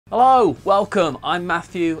Hello, welcome, I'm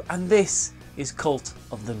Matthew, and this is Cult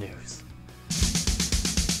of the News.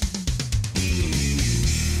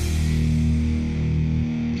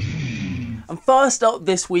 And first up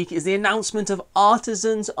this week is the announcement of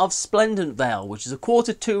Artisans of Splendent Vale, which is a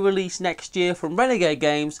Q2 release next year from Renegade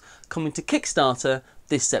Games, coming to Kickstarter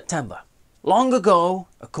this September. Long ago,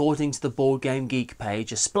 according to the Board Game Geek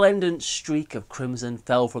page, a splendid streak of crimson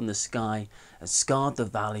fell from the sky and scarred the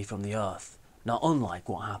valley from the earth. Not unlike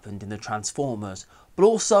what happened in the Transformers, but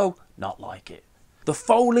also not like it. The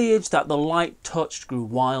foliage that the light touched grew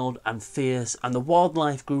wild and fierce, and the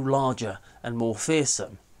wildlife grew larger and more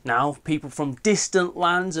fearsome. Now, people from distant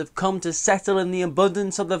lands have come to settle in the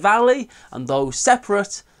abundance of the valley, and though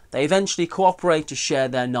separate, they eventually cooperate to share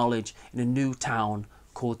their knowledge in a new town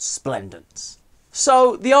called Splendence.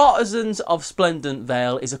 So, the Artisans of Splendent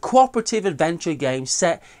Vale is a cooperative adventure game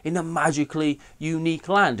set in a magically unique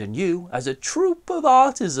land, and you, as a troupe of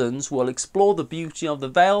artisans, will explore the beauty of the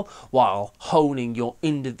Vale while honing your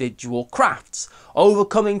individual crafts,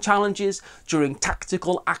 overcoming challenges during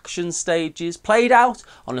tactical action stages played out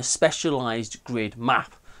on a specialised grid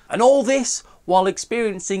map. And all this while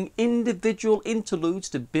experiencing individual interludes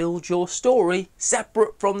to build your story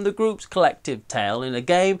separate from the group's collective tale in a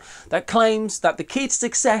game that claims that the key to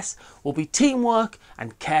success will be teamwork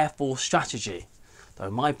and careful strategy.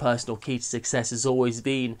 Though my personal key to success has always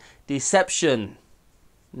been deception.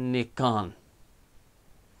 Nikon.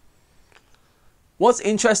 What's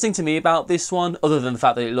interesting to me about this one, other than the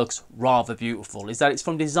fact that it looks rather beautiful, is that it's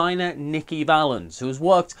from designer Nikki Valens, who has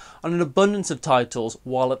worked on an abundance of titles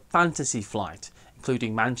while at Fantasy Flight,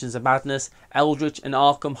 including Mansions of Madness, Eldritch and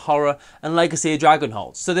Arkham Horror, and Legacy of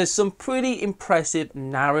Dragonholt. So there's some pretty impressive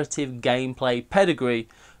narrative gameplay pedigree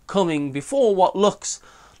coming before what looks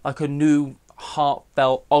like a new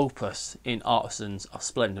heartfelt opus in Artisans of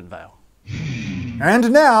Splendent Vale.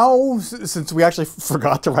 And now, since we actually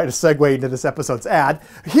forgot to write a segue into this episode's ad,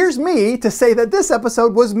 here's me to say that this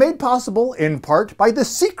episode was made possible in part by the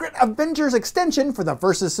secret Avengers extension for the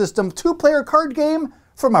Versus System 2-player card game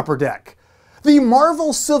from Upper Deck. The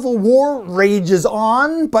Marvel Civil War rages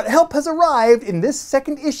on, but help has arrived in this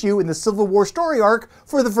second issue in the Civil War story arc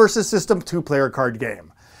for the Versus System 2-player card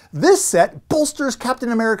game. This set bolsters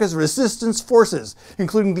Captain America's resistance forces,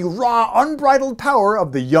 including the raw, unbridled power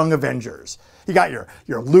of the Young Avengers. You got your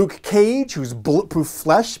Luke Cage, whose bulletproof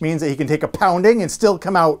flesh means that he can take a pounding and still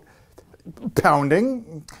come out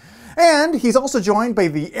pounding. And he's also joined by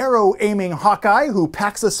the arrow-aiming Hawkeye, who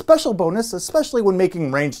packs a special bonus, especially when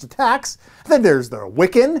making ranged attacks. Then there's the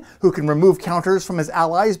Wiccan, who can remove counters from his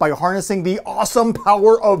allies by harnessing the awesome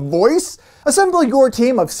power of voice. Assemble your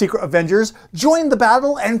team of secret Avengers, join the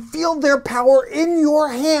battle, and field their power in your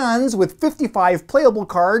hands with 55 playable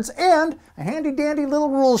cards and a handy-dandy little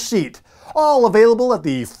rule sheet. All available at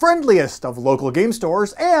the friendliest of local game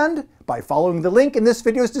stores and by following the link in this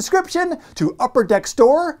video's description to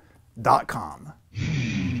upperdeckstore.com.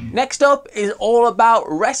 Next up is all about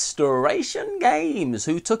Restoration Games,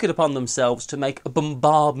 who took it upon themselves to make a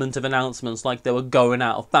bombardment of announcements like they were going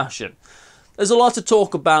out of fashion. There's a lot to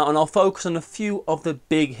talk about, and I'll focus on a few of the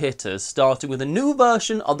big hitters, starting with a new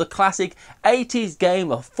version of the classic 80s game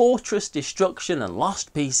of Fortress Destruction and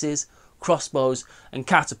Lost Pieces, Crossbows and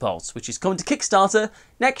Catapults, which is coming to Kickstarter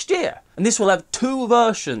next year. And this will have two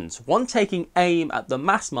versions, one taking aim at the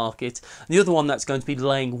mass market and the other one that's going to be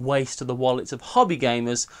laying waste to the wallets of hobby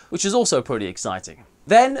gamers, which is also pretty exciting.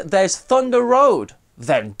 Then there's Thunder Road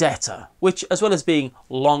Vendetta, which, as well as being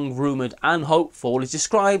long rumoured and hoped for, is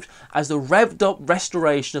described as the revved up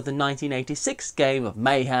restoration of the 1986 game of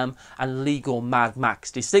mayhem and legal Mad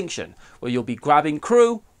Max distinction, where you'll be grabbing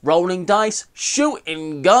crew, rolling dice,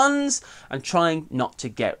 shooting guns, and trying not to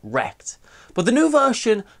get wrecked. But the new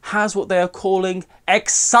version has what they are calling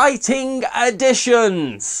exciting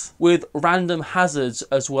additions, with random hazards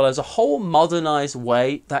as well as a whole modernised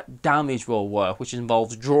way that damage will work, which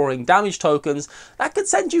involves drawing damage tokens that could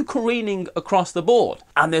send you careening across the board.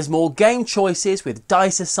 And there's more game choices with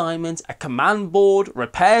dice assignments, a command board,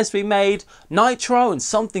 repairs to be made, nitro, and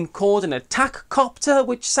something called an attack copter,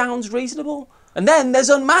 which sounds reasonable. And then there's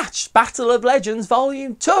Unmatched Battle of Legends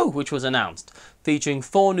Volume 2, which was announced, featuring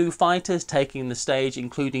 4 new fighters taking the stage,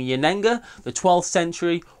 including Yenenga, the 12th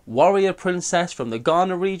century warrior princess from the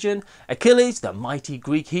Ghana region, Achilles, the mighty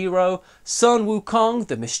Greek hero, Sun Wukong,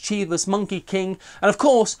 the mischievous monkey king, and of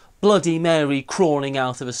course, Bloody Mary crawling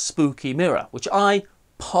out of a spooky mirror, which I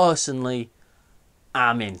personally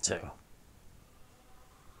am into.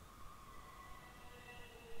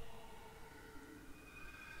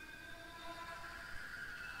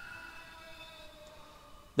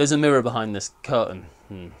 There's a mirror behind this curtain.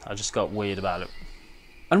 I just got weird about it.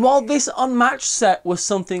 And while this Unmatched set was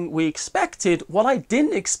something we expected, what I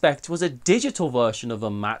didn't expect was a digital version of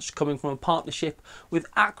Unmatched coming from a partnership with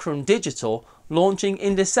Akron Digital, launching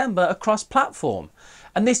in December across platform.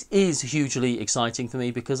 And this is hugely exciting for me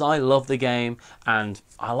because I love the game and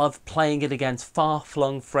I love playing it against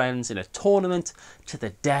far-flung friends in a tournament to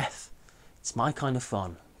the death. It's my kind of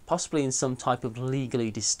fun, possibly in some type of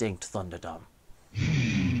legally distinct Thunderdome.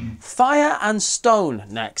 Fire and Stone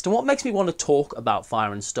next, and what makes me want to talk about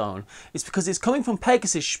Fire and Stone is because it's coming from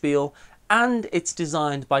Pegasus Spiel and it's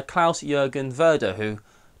designed by Klaus-Jürgen Werder, who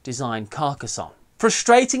designed Carcassonne.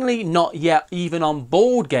 Frustratingly not yet even on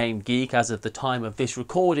Board Game Geek as of the time of this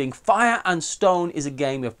recording, Fire and Stone is a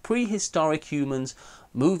game of prehistoric humans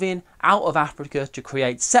moving out of Africa to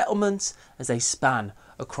create settlements as they span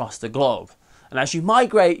across the globe. And as you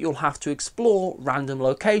migrate, you'll have to explore random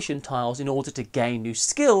location tiles in order to gain new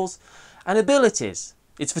skills and abilities.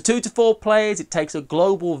 It's for 2 to 4 players, it takes a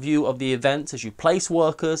global view of the events as you place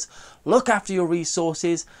workers, look after your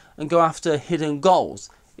resources and go after hidden goals.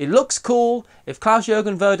 It looks cool. If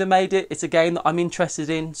Klaus-Jürgen Werder made it, it's a game that I'm interested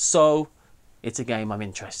in, so it's a game I'm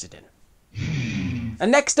interested in. And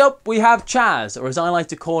next up we have Chaz, or as I like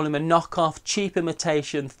to call him, a knockoff, cheap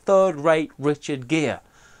imitation, third-rate Richard Gere,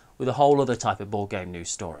 with a whole other type of board game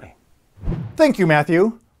news story. Thank you,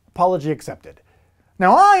 Matthew. Apology accepted.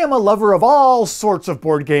 Now, I am a lover of all sorts of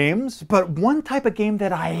board games, but one type of game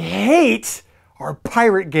that I hate are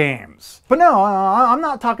pirate games. But no, I'm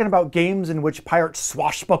not talking about games in which pirates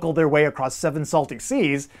swashbuckle their way across 7 salty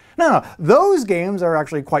seas. No, those games are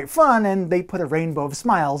actually quite fun and they put a rainbow of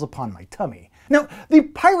smiles upon my tummy. Now, the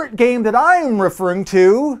pirate game that I'm referring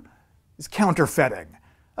to is counterfeiting.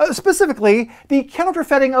 Specifically, the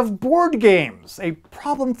counterfeiting of board games, a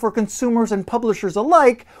problem for consumers and publishers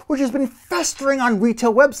alike, which has been festering on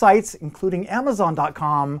retail websites, including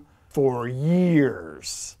Amazon.com, for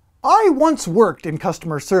years. I once worked in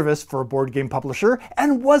customer service for a board game publisher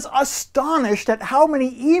and was astonished at how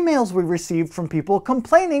many emails we received from people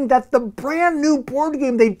complaining that the brand new board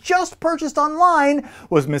game they just purchased online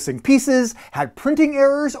was missing pieces, had printing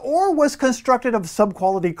errors, or was constructed of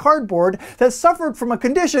sub-quality cardboard that suffered from a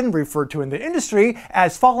condition referred to in the industry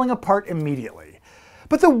as falling apart immediately.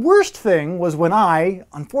 But the worst thing was when I,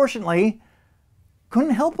 unfortunately,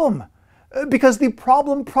 couldn't help them. Because the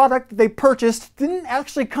problem product they purchased didn't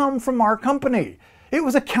actually come from our company. It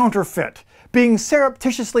was a counterfeit, being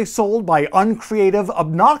surreptitiously sold by uncreative,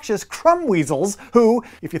 obnoxious crumb weasels who,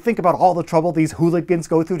 if you think about all the trouble these hooligans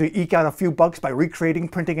go through to eke out a few bucks by recreating,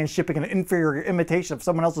 printing, and shipping an inferior imitation of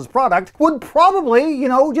someone else's product, would probably,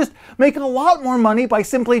 just make a lot more money by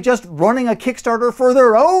simply just running a Kickstarter for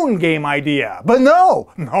their own game idea. But no,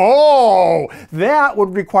 that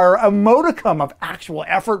would require a modicum of actual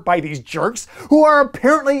effort by these jerks who are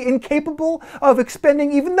apparently incapable of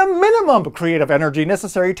expending even the minimum creative energy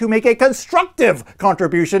necessary to make a constructive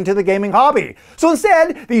contribution to the gaming hobby. So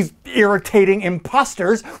instead, these irritating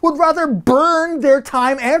imposters would rather burn their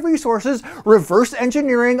time and resources reverse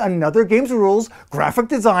engineering another game's rules, graphic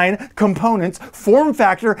design, components, form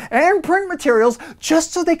factor, and print materials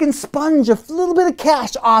just so they can sponge a little bit of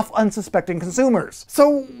cash off unsuspecting consumers.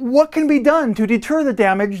 So what can be done to deter the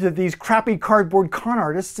damage that these crappy cardboard con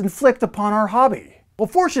artists inflict upon our hobby? Well,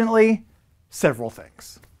 fortunately, several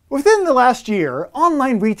things. Within the last year,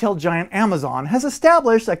 online retail giant Amazon has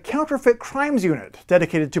established a counterfeit crimes unit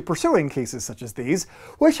dedicated to pursuing cases such as these,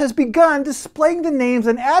 which has begun displaying the names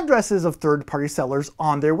and addresses of third-party sellers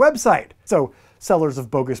on their website. So sellers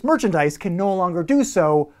of bogus merchandise can no longer do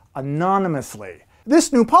so anonymously.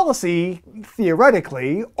 This new policy,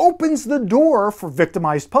 theoretically, opens the door for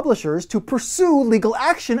victimized publishers to pursue legal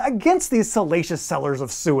action against these salacious sellers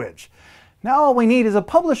of sewage. Now all we need is a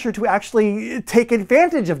publisher to actually take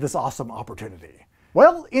advantage of this awesome opportunity.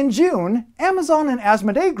 Well, in June, Amazon and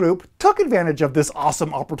Asmodee Group took advantage of this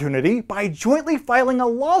awesome opportunity by jointly filing a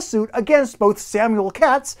lawsuit against both Samuel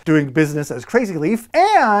Katz, doing business as Crazy Leaf,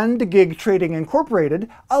 and Gig Trading Incorporated,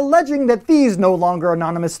 alleging that these no longer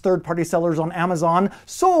anonymous third-party sellers on Amazon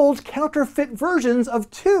sold counterfeit versions of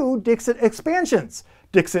 2 Dixit expansions,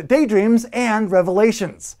 Dixit Daydreams and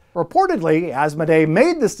Revelations. Reportedly, Asmodee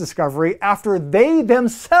made this discovery after they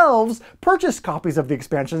themselves purchased copies of the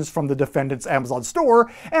expansions from the defendant's Amazon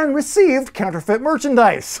store and received counterfeit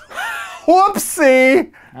merchandise.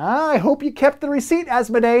 Whoopsie! I hope you kept the receipt,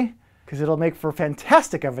 Asmodee, because it'll make for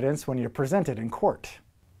fantastic evidence when you present it in court.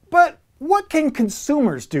 But what can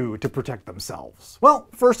consumers do to protect themselves? Well,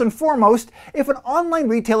 first and foremost, if an online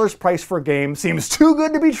retailer's price for a game seems too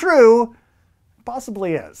good to be true, it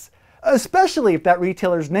possibly is. Especially if that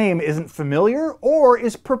retailer's name isn't familiar or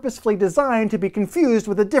is purposefully designed to be confused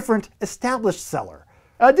with a different established seller.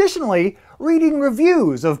 Additionally, reading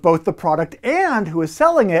reviews of both the product and who is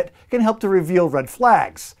selling it can help to reveal red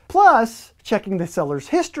flags. Plus, checking the seller's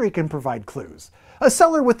history can provide clues. A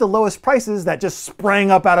seller with the lowest prices that just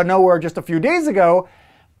sprang up out of nowhere just a few days ago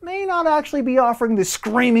may not actually be offering the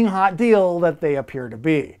screaming hot deal that they appear to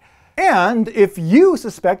be. And if you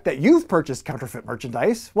suspect that you've purchased counterfeit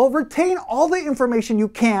merchandise, well, retain all the information you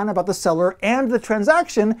can about the seller and the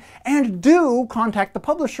transaction, and do contact the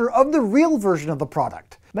publisher of the real version of the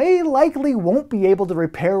product. They likely won't be able to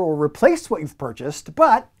repair or replace what you've purchased,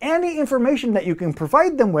 but any information that you can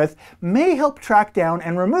provide them with may help track down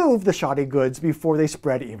and remove the shoddy goods before they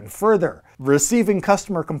spread even further. Receiving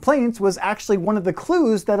customer complaints was actually one of the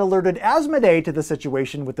clues that alerted Asmodee to the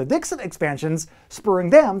situation with the Dixit expansions, spurring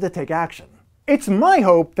them to take action. It's my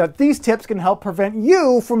hope that these tips can help prevent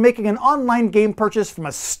you from making an online game purchase from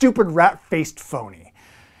a stupid rat-faced phony.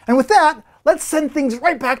 And with that, let's send things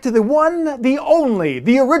right back to the one, the only,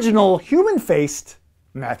 the original human-faced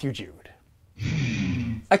Matthew Jude.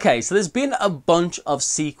 Okay, so there's been a bunch of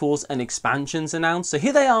sequels and expansions announced. So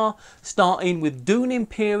here they are, starting with Dune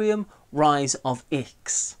Imperium, Rise of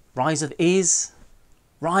Ix. Rise of Is,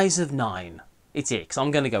 Rise of Nine. It's Ix.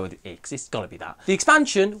 I'm going to go with Ix. It's got to be that. The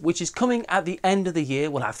expansion, which is coming at the end of the year,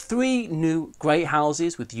 will have 3 new great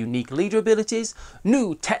houses with unique leader abilities,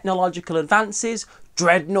 new technological advances,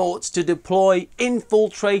 dreadnoughts to deploy,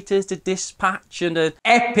 infiltrators to dispatch, and an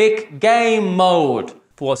epic game mode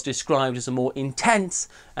for what's described as a more intense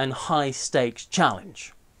and high-stakes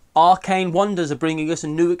challenge. Arcane Wonders are bringing us a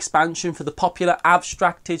new expansion for the popular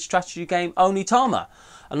abstracted strategy game Onitama.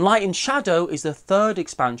 And Light and Shadow is the 3rd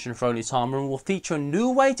expansion for Onitama and will feature a new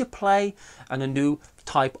way to play and a new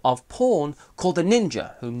type of pawn called the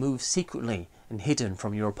Ninja, who moves secretly and hidden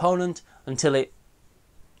from your opponent until it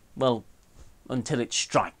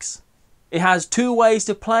strikes. It has 2 ways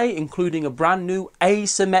to play, including a brand new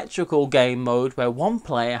asymmetrical game mode where one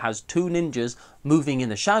player has 2 ninjas moving in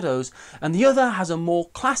the shadows and the other has a more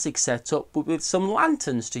classic setup with some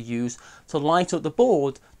lanterns to use to light up the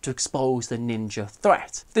board to expose the ninja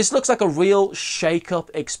threat. This looks like a real shake-up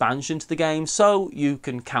expansion to the game, so you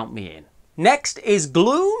can count me in. Next is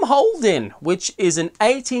Gloomholdin, which is an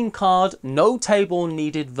 18-card, no table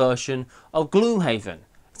needed version of Gloomhaven.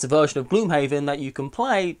 It's a version of Gloomhaven that you can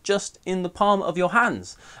play just in the palm of your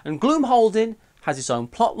hands. And Gloomholdin has its own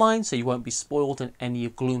plotline, so you won't be spoiled in any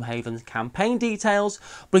of Gloomhaven's campaign details,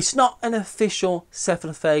 but it's not an official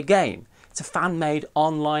Cephalofair game. It's a fan-made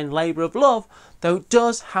online labour of love, though it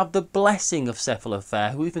does have the blessing of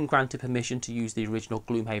Cephalofair, who even granted permission to use the original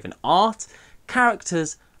Gloomhaven art,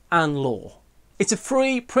 characters and lore. It's a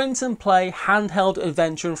free print and play handheld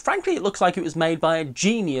adventure, and frankly it looks like it was made by a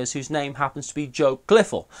genius whose name happens to be Joe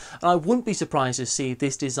Gliffle, and I wouldn't be surprised to see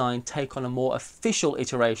this design take on a more official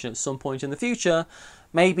iteration at some point in the future,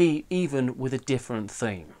 maybe even with a different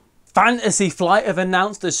theme. Fantasy Flight have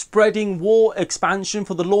announced the Spreading War expansion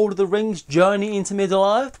for the Lord of the Rings Journey into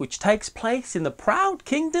Middle-earth, which takes place in the proud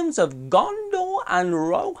kingdoms of Gondor and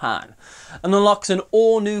Rohan, and unlocks an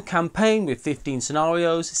all-new campaign with 15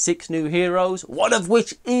 scenarios, 6 new heroes, one of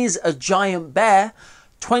which is a giant bear,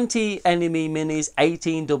 20 enemy minis,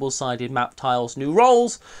 18 double-sided map tiles, new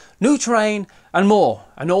roles, new terrain, and more,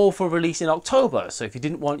 and all for release in October. So if you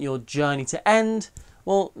didn't want your journey to end,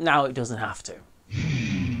 well, now it doesn't have to.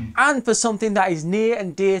 And for something that is near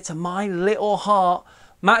and dear to my little heart,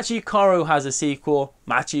 Machi Koro has a sequel,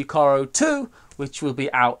 Machi Koro 2, which will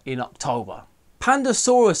be out in October.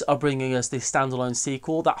 Pandasaurus are bringing us this standalone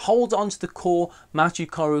sequel that holds on to the core Machi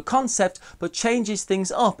Koro concept but changes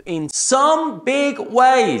things up in some big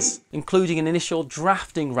ways, including an initial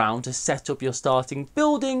drafting round to set up your starting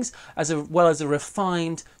buildings, as well as a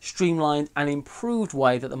refined, streamlined and improved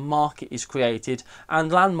way that the market is created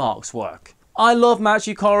and landmarks work. I love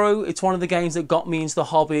Machi Koro. It's one of the games that got me into the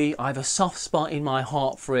hobby. I have a soft spot in my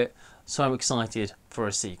heart for it, so I'm excited for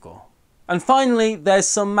a sequel. And finally, there's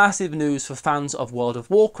some massive news for fans of World of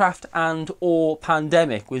Warcraft and or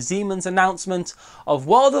Pandemic, with Zeman's announcement of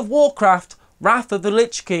World of Warcraft Wrath of the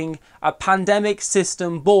Lich King, a Pandemic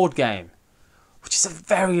system board game, which is a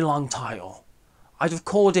very long title. I'd have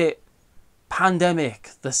called it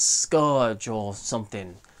Pandemic, the Scourge or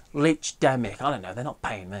something. Lich-demic, I don't know, they're not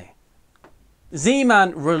paying me.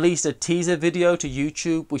 Z-Man released a teaser video to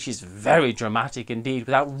YouTube which is very dramatic indeed,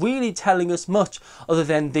 without really telling us much other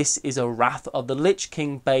than this is a Wrath of the Lich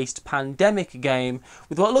King based Pandemic game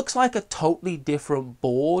with what looks like a totally different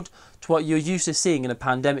board to what you're used to seeing in a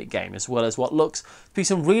Pandemic game, as well as what looks to be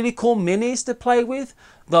some really cool minis to play with,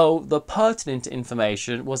 though the pertinent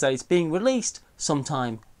information was that it's being released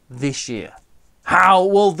sometime this year. How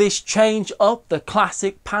will this change up the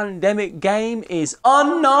classic Pandemic game is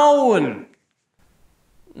unknown.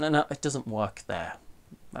 No, it doesn't work there.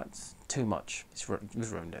 That's too much.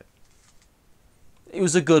 We've ruined it. It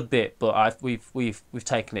was a good bit, but we've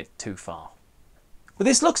taken it too far. But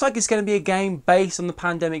this looks like it's going to be a game based on the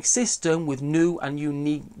Pandemic system with new and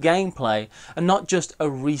unique gameplay, and not just a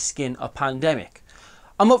reskin of Pandemic.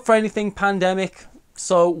 I'm up for anything Pandemic,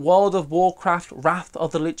 so World of Warcraft Wrath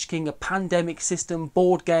of the Lich King, a Pandemic system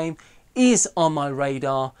board game, is on my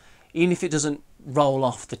radar, even if it doesn't roll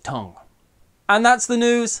off the tongue. And that's the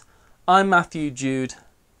news. I'm Matthew Jude.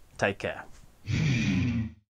 Take care.